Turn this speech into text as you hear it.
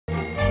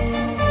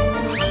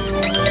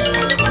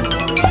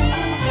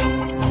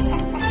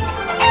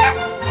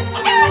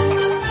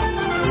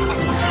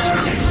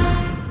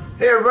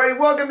everybody,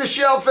 welcome to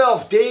Shelf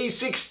Elf, day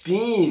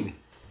 16.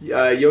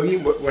 Yogi,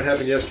 what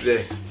happened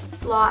yesterday?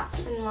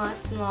 Lots and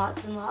lots and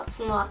lots and lots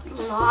and lots and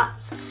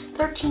lots.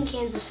 13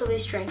 cans of silly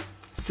string.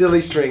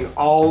 Silly string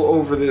all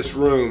over this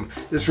room.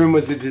 This room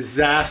was a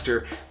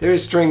disaster.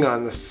 There's string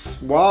on the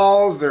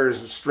walls,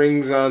 there's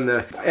strings on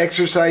the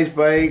exercise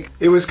bike.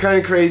 It was kind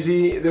of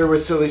crazy. There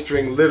was silly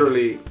string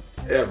literally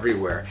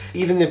everywhere.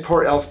 Even the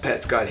poor elf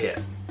pets got hit.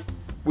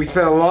 We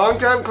spent a long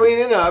time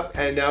cleaning up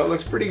and now it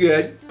looks pretty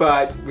good,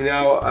 but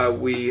now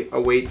we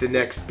await the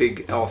next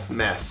big elf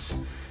mess.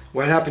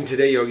 What happened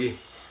today, Yogi?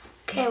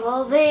 Okay,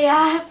 well, they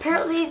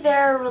apparently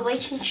their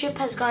relationship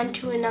has gone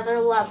to another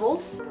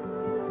level.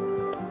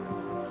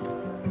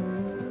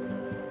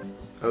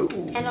 Oh.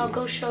 And I'll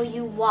go show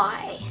you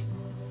why.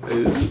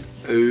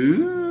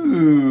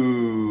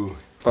 Ooh.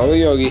 Follow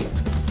Yogi.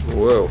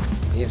 Whoa,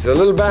 he's a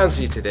little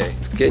bouncy today.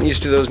 Getting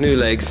used to those new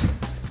legs.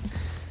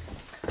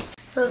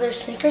 So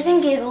there's Snickers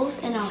and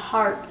Giggles and a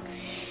heart.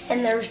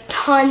 And there's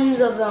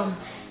tons of them.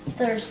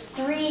 There's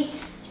 3,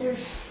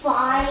 there's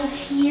 5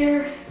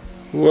 here.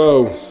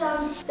 Whoa. There's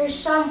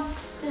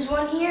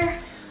one here.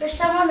 There's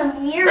some on the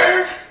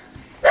mirror.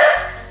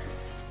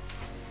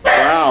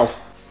 Wow.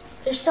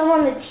 There's some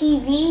on the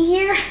TV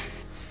here.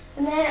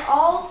 And then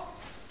all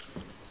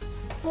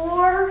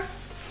 4,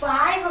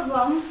 5 of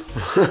them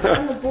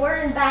on the board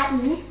and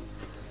batten.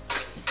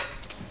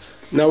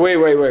 Now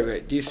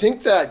wait. Do you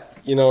think that,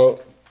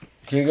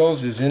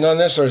 Giggles is in on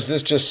this, or is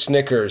this just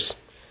Snickers,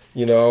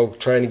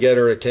 trying to get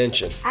her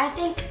attention? I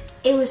think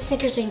it was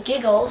Snickers and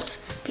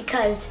Giggles,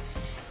 because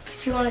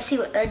if you want to see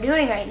what they're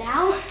doing right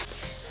now.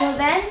 So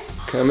then,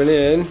 coming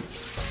in.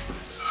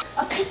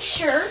 A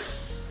picture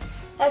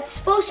that's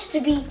supposed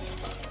to be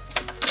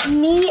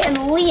me and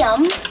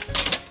Liam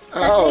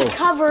that they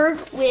covered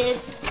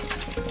with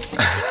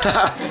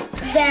them.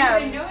 I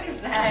didn't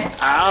notice that.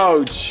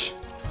 Ouch.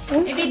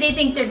 Maybe they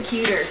think they're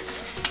cuter.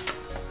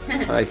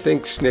 I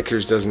think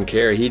Snickers doesn't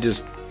care. He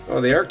just,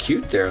 they are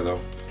cute there though.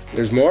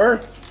 There's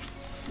more?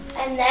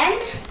 And then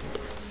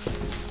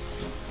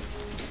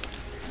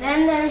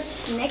there's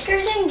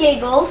Snickers and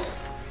Giggles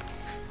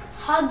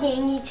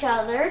hugging each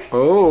other.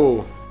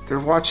 Oh, they're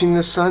watching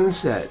the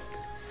sunset.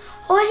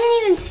 Oh, I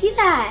didn't even see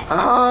that.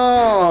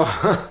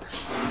 Oh.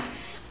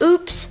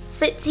 Oops,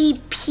 Fritzy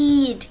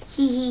peed.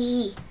 Hee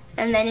hee hee.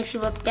 And then if you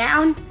look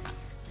down,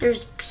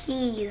 there's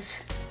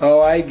peas.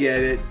 Oh, I get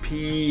it.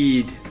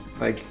 Peed.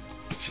 Like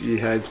she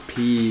has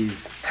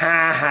peas.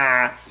 Ha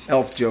ha.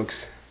 Elf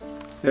jokes.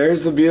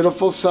 There's the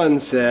beautiful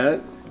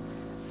sunset.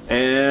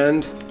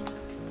 And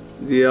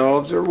the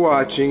elves are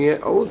watching it.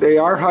 Oh, they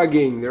are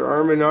hugging. They're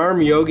arm in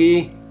arm,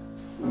 Yogi.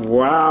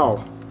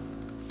 Wow.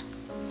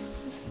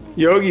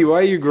 Yogi, why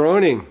are you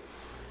groaning?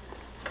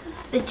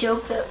 This is the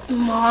joke that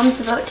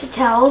Mom's about to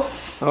tell.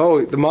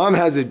 Oh, the mom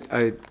has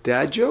a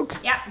dad joke?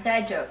 Yeah,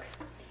 dad joke.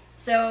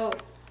 So,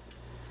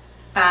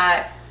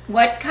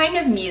 what kind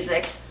of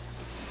music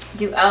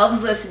do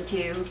elves listen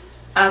to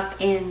up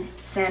in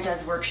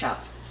Santa's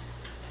workshop?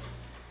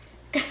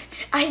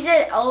 I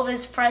said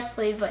Elvis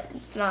Presley, but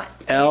it's not.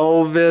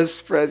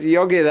 Elvis Presley.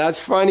 Yogi, that's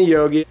funny,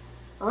 Yogi.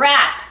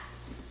 Rap.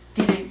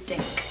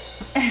 Dink.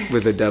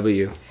 With a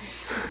W.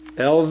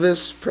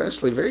 Elvis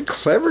Presley. Very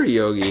clever,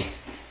 Yogi.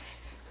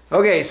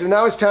 Okay, so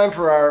now it's time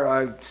for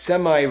our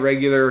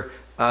semi-regular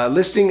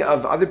listing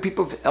of other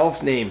people's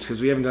elf names, because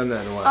we haven't done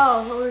that in a while.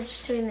 Oh, well, we're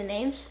just doing the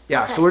names?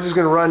 Yeah, Okay. so we're just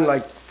going to run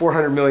like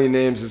 400 million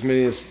names, as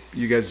many as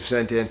you guys have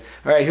sent in.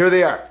 All right, here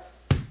they are.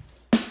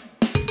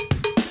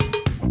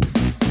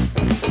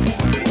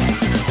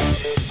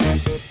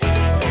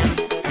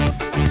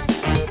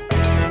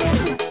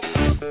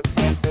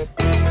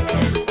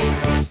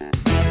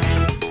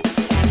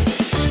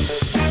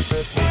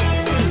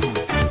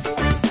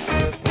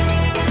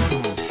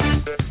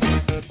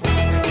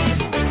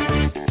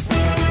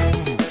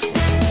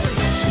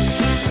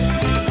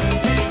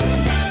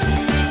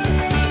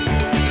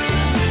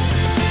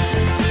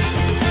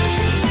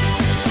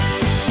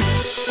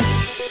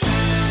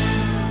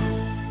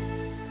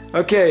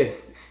 Okay,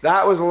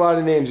 that was a lot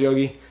of names,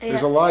 Yogi. Yeah.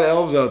 There's a lot of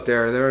elves out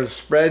there. They're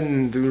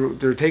spreading,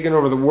 they're taking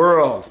over the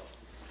world.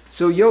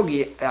 So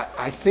Yogi,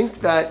 I think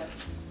that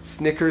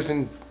Snickers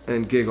and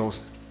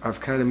Giggles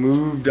have kind of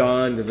moved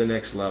on to the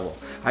next level.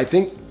 I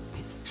think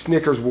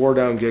Snickers wore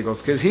down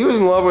Giggles because he was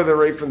in love with her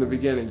right from the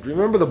beginning. Do you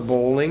remember the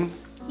bowling?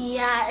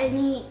 Yeah, and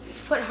he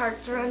put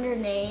hearts around her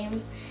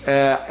name.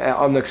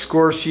 On the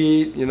score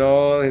sheet,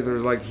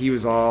 there's like he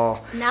was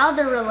all... Now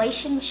their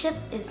relationship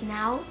is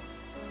now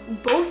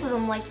both of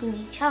them liking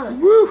each other.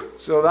 Woo!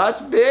 So that's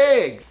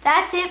big.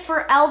 That's it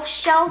for Elf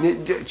Shelf.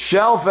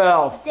 Shelf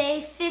Elf.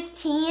 Day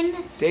 15.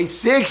 Day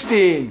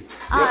 16.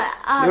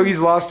 Yogi's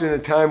lost in a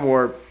time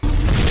warp.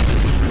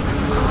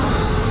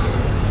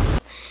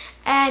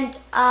 And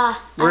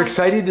we're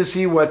excited to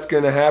see what's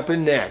going to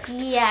happen next.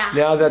 Yeah.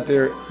 Now that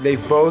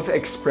they've both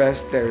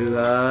expressed their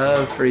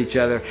love for each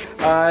other.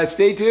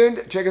 Stay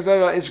tuned. Check us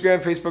out on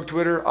Instagram, Facebook,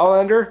 Twitter, all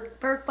under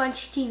Burke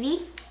Bunch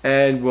TV.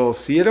 And we'll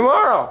see you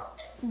tomorrow.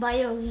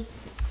 Bye, Yogi.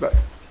 Bye.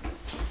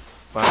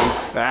 Bye.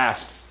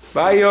 Fast.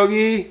 Bye,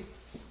 Yogi.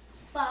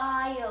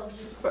 Bye. Bye,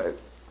 Yogi.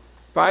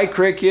 Bye,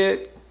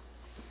 Cricket.